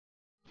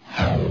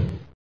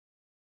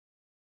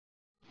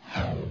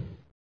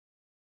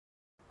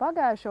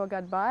Pagājušo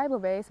gadu Baiba,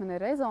 Veismane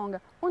Rezonga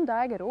un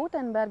Daiga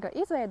Rūtenberga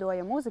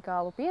izveidoja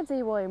muzikālu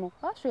piedzīvojumu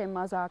pašiem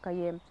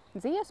mazākajiem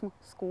 – dziesmu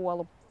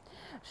skolu.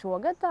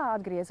 Šogad tā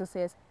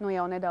atgriezusies, nu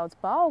jau nedaudz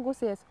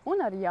paaugusies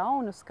un ar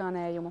jaunu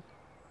skanējumu.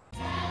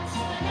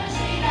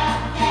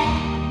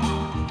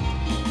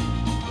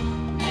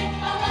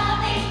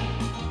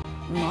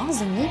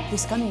 Mazi nipri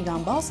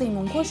skanīgām balsīm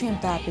un košiem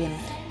tērpiem.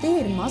 Tie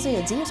ir mazie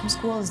dziesmu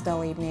skolas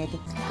dalībnieki,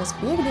 kas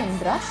piekdien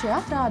braši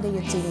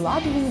atrādīja, cik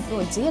labi viņi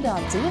prot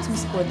dziedāt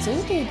dziesmas, ko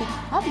cītīgi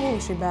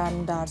apguvuši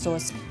bērnu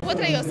dārzos.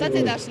 Otrajos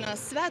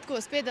sadziedāšanās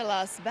svētkos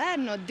piedalās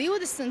bērni no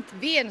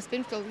 21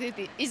 pirmskolas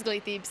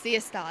izglītības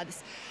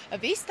iestādes.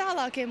 Visi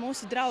tālākie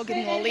mūsu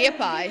draugi no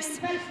Liepājas,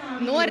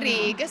 no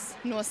Rīgas,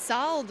 no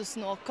Saldus,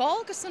 no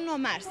Kolkas un no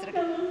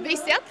Mērstra.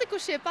 Visi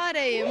atlikušie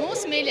pārējie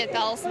mūsu mīļie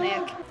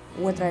talsnieki.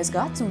 Otrais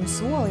gads un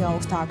soli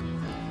augstāk.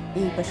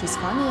 Īpaši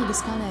skanīgi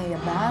skanēja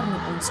bērnu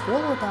un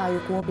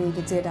skolotāju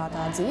kopīgi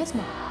dziedātā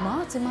dziesma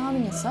Māci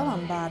māmiņa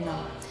savam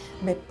bērnam,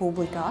 bet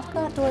publika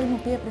atkārtojumu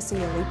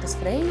pieprasīja Litas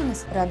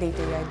Freimanes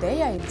radītajai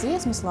dejai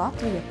Dziesmas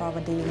Latvija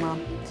pavadījumā.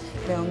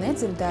 Vēl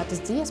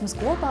nedzirdētas dziesmas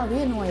kopā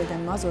vienoja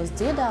gan mazos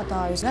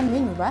dziedātājus, gan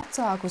viņu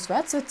vecākus,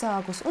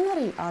 vecvecākus un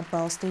arī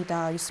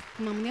atbalstītājus.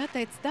 Man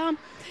jāteic tā,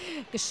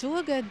 ka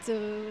šogad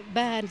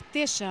bērni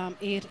tiešām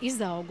ir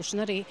izauguši.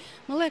 Un arī,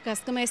 man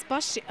liekas, ka mēs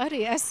paši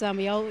arī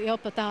esam jau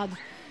pa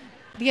tādu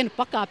vienu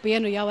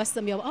pakāpienu jau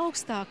esam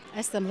augstāk,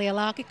 esam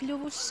lielāki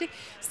kļuvuši.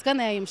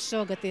 Skanējums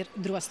šogad ir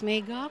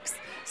drosmīgāks,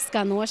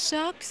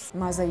 skanošāks.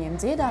 Mazajiem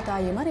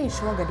dziedātājiem arī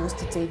šogad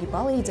uzticīgi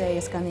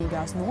palīdzēja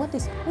skanīgās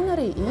notis un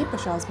arī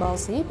īpašās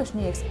balss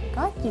īpašnieks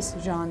Kaķis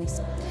Žanis.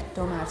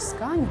 Tomēr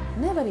skaņu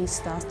nevar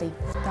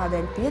izstāstīt,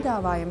 tādēļ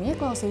piedāvājam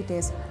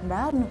ieklausīties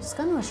bērnu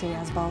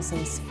skanošajās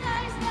balsīs.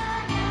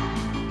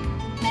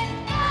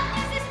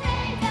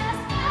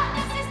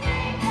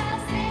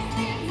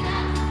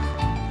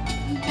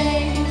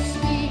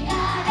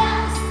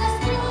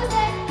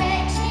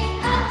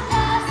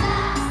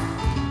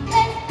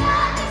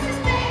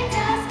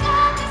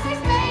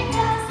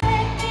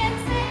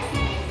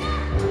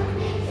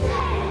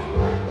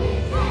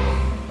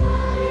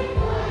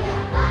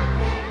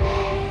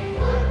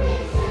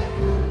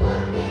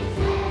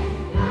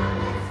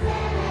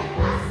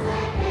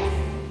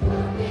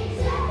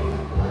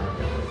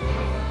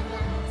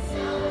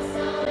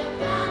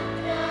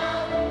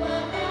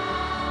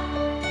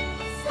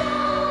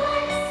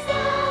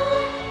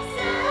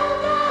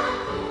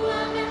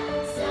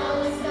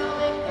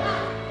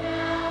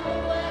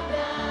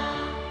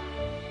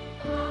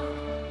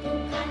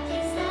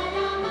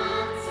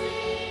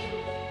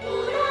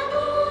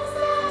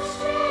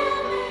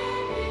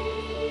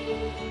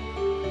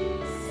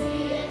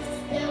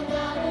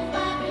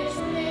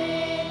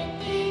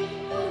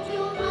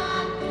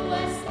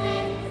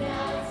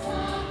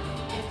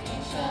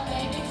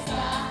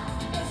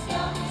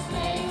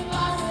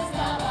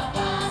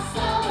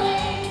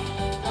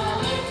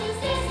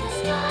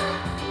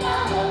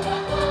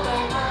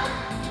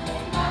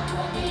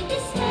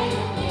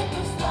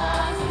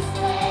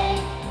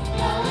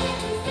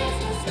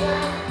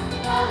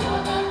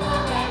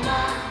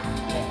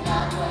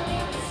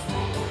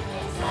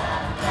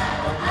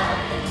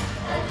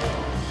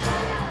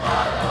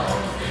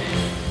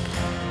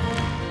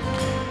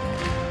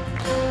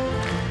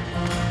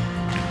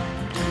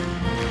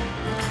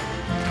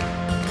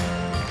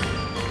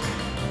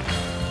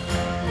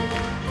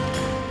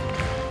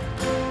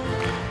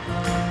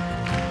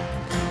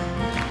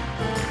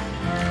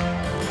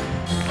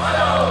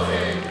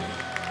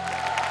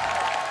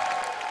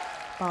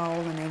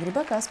 Paula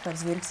Negriba,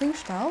 Kaspars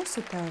Virksiņš,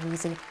 Talsu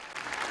televīzija.